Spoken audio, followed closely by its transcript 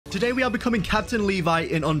Today we are becoming Captain Levi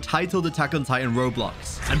in Untitled Attack on Titan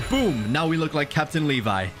Roblox. And boom, now we look like Captain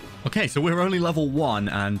Levi. Okay, so we're only level 1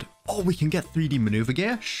 and... Oh, we can get 3D maneuver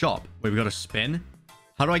gear? Shop. Wait, we got to spin?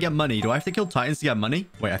 How do I get money? Do I have to kill Titans to get money?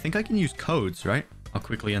 Wait, I think I can use codes, right? I'll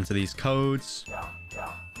quickly enter these codes.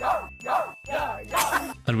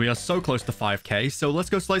 And we are so close to 5k, so let's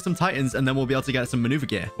go slay some Titans and then we'll be able to get some maneuver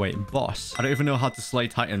gear. Wait, boss. I don't even know how to slay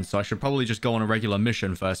Titans, so I should probably just go on a regular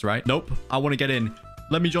mission first, right? Nope, I want to get in.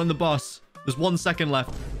 Let me join the boss. There's 1 second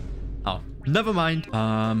left. Oh, never mind.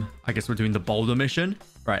 I guess we're doing the boulder mission.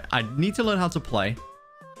 Right, I need to learn how to play.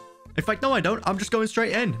 In fact, no, I don't. I'm just going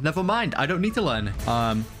straight in. Never mind. I don't need to learn.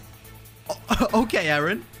 Okay,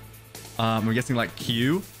 Aaron. I'm guessing like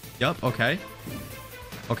Q. Yep, okay.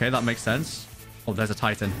 Okay, that makes sense. Oh, there's a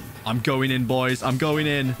Titan. I'm going in, boys. I'm going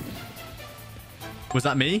in. Was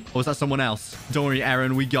that me? Or was that someone else? Don't worry,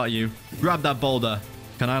 Aaron. We got you. Grab that boulder.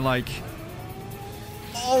 Can I like...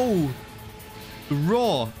 Oh!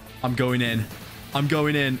 Raw. I'm going in. I'm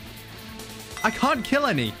going in. I can't kill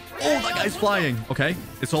any. Oh, that guy's flying. Okay,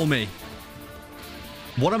 it's all me.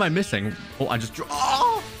 What am I missing? Oh, I just...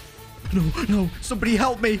 Oh! No, no. Somebody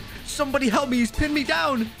help me. Somebody help me. He's pinned me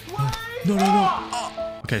down. No, no, no.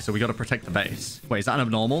 Oh. Okay, so we got to protect the base. Wait, is that an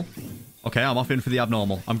abnormal? Okay, I'm off in for the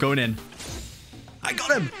abnormal. I'm going in. I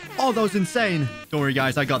got him. Oh, that was insane. Don't worry,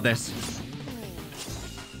 guys. I got this.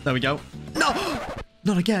 There we go. No!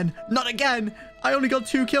 Not again. Not again. I only got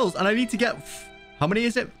 2 kills and I need to get... How many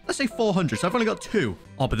is it? Let's say 400. So I've only got 2.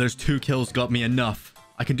 Oh, but those 2 kills got me enough.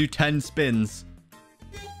 I can do 10 spins.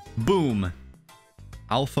 Boom.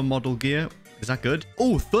 Alpha model gear. Is that good?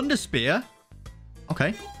 Oh, Thunder Spear.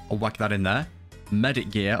 Okay. I'll whack that in there. Medic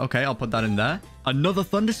gear. Okay, I'll put that in there. Another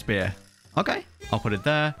Thunder Spear. Okay. I'll put it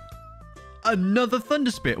there. Another Thunder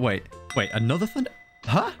Spear. Wait. Another Thunder...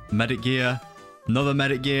 Huh? Medic gear. Another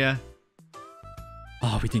medic gear.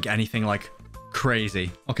 Oh, we didn't get anything like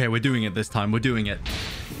crazy. Okay, we're doing it this time. We're doing it.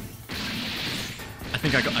 I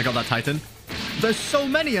think I got that Titan. There's so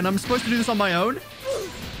many and I'm supposed to do this on my own?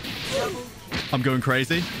 I'm going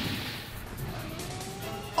crazy.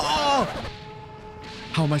 Oh!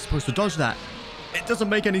 How am I supposed to dodge that? It doesn't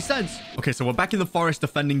make any sense. Okay, so we're back in the forest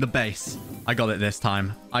defending the base. I got it this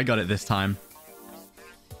time. I got it this time.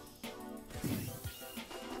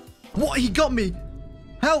 What? He got me!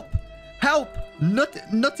 Help! Help!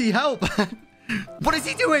 Nutty, help! What is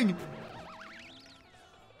he doing?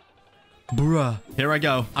 Bruh. Here I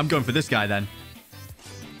go. I'm going for this guy then.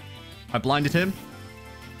 I blinded him.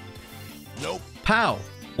 Nope. Pow.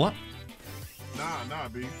 What? Nah,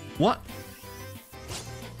 B. What?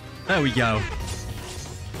 There we go.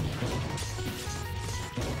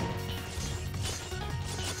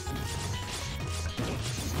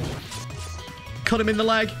 Cut him in the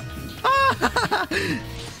leg. Ah!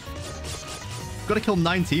 Got to kill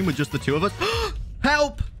 19 with just the 2 of us.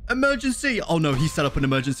 Help! Emergency! Oh no, he set up an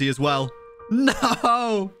emergency as well.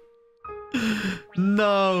 No!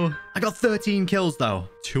 No. I got 13 kills though.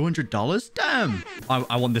 $200? Damn.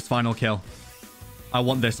 I want this final kill. I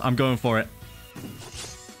want this. I'm going for it.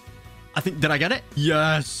 I think... Did I get it?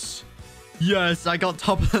 Yes. Yes, I got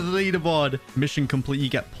top of the leaderboard. Mission complete. You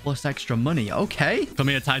get plus extra money. Okay. Come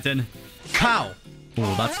here, Titan. Pow!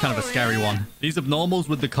 Oh, that's kind of a scary one. These abnormals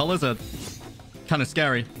with the colors are kind of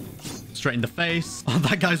scary. Straight in the face. Oh,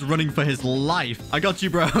 that guy's running for his life. I got you,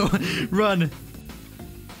 bro. Run.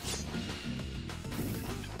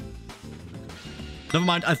 Never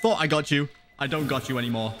mind. I thought I got you. I don't got you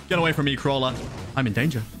anymore. Get away from me, crawler. I'm in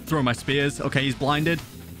danger. Throw my spears. Okay, he's blinded.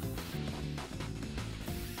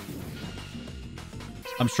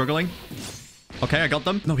 I'm struggling. Okay, I got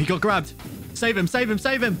them. No, he got grabbed. Save him, save him,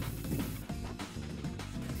 save him.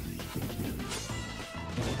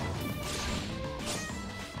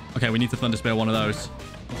 Okay, we need to Thunder Spear one of those.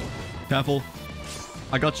 Careful.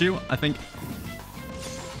 I got you. I think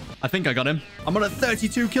I got him. I'm on a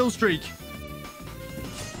 32 kill streak.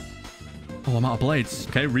 Oh, I'm out of blades.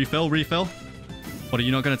 Okay, refill, refill. What, are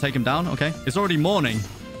you not going to take him down? Okay. It's already morning.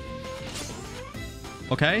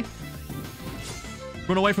 Okay.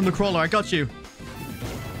 Run away from the crawler. I got you.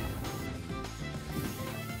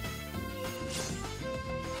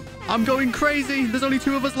 I'm going crazy. There's only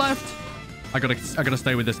 2 of us left. I gotta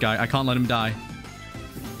stay with this guy. I can't let him die.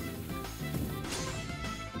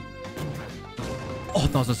 Oh,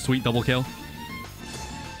 that was a sweet double kill.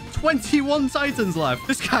 21 Titans left.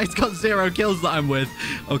 This guy's got 0 kills that I'm with.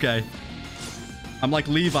 Okay. I'm like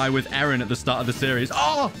Levi with Aaron at the start of the series.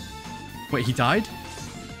 Oh! Wait, he died?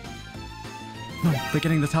 No, they're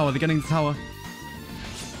getting the tower. They're getting the tower.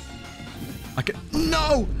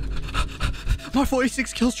 No! My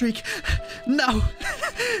 46 kill streak. No.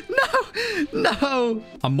 No. No.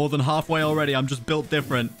 I'm more than halfway already. I'm just built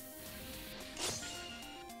different.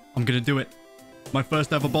 I'm going to do it. My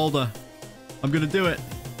first ever boulder. I'm going to do it.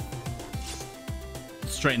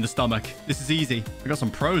 Straight in the stomach. This is easy. I got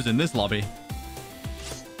some pros in this lobby.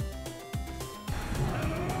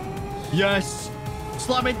 Yes.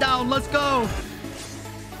 Slam it down. Let's go.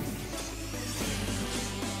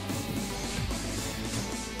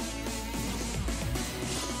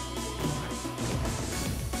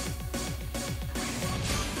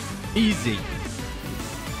 Easy.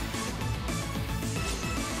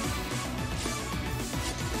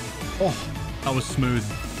 Oh, that was smooth.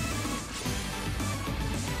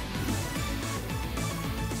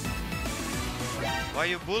 Why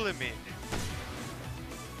you bully me?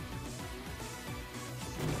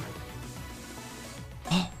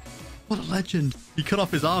 Oh, what a legend. He cut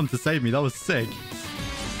off his arm to save me. That was sick.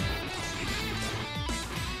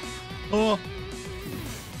 Oh.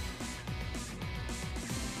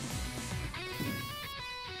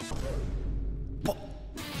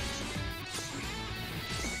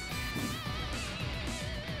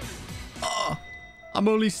 I'm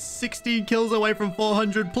only 16 kills away from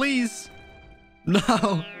 400, please.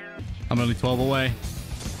 No. I'm only 12 away.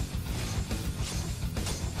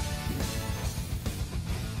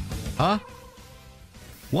 Huh?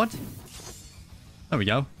 What? There we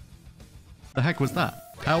go. The heck was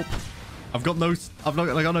that? Help. I got no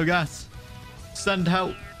gas. Send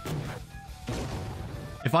help.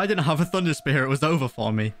 If I didn't have a Thunder Spear, it was over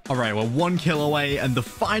for me. All right, we're 1 kill away, and the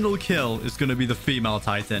final kill is going to be the female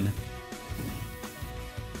Titan.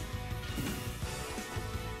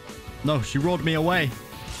 No, she roared me away.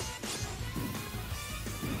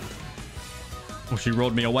 Oh, she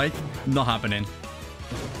roared me away? Not happening.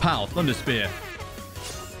 Pow, Thunder Spear.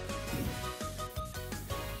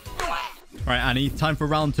 Alright, Annie, time for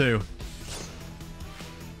round 2.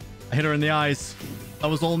 I hit her in the eyes. That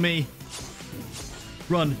was all me.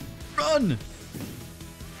 Run. Run!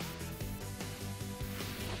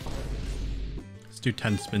 Let's do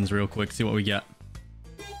 10 spins real quick, see what we get.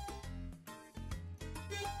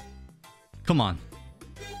 Come on.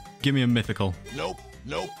 Give me a mythical. Nope.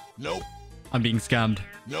 Nope. Nope. I'm being scammed.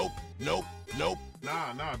 Nope. Nope. Nope.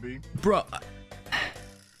 Nah, B. Bro.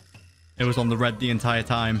 It was on the red the entire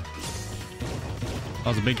time. That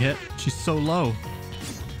was a big hit. She's so low.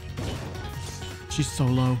 She's so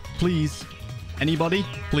low. Please. Anybody?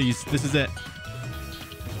 Please. This is it.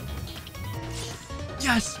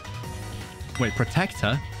 Yes. Wait, protect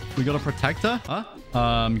her? We got to protect her?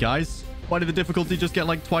 Huh? Guys. Why did the difficulty just get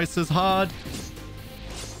like twice as hard?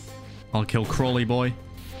 I'll kill Crawley boy.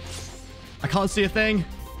 I can't see a thing.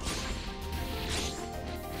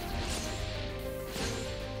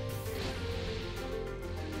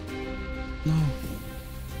 No.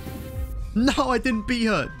 No, I didn't beat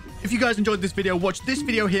her. If you guys enjoyed this video, watch this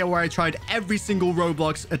video here where I tried every single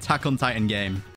Roblox Attack on Titan game.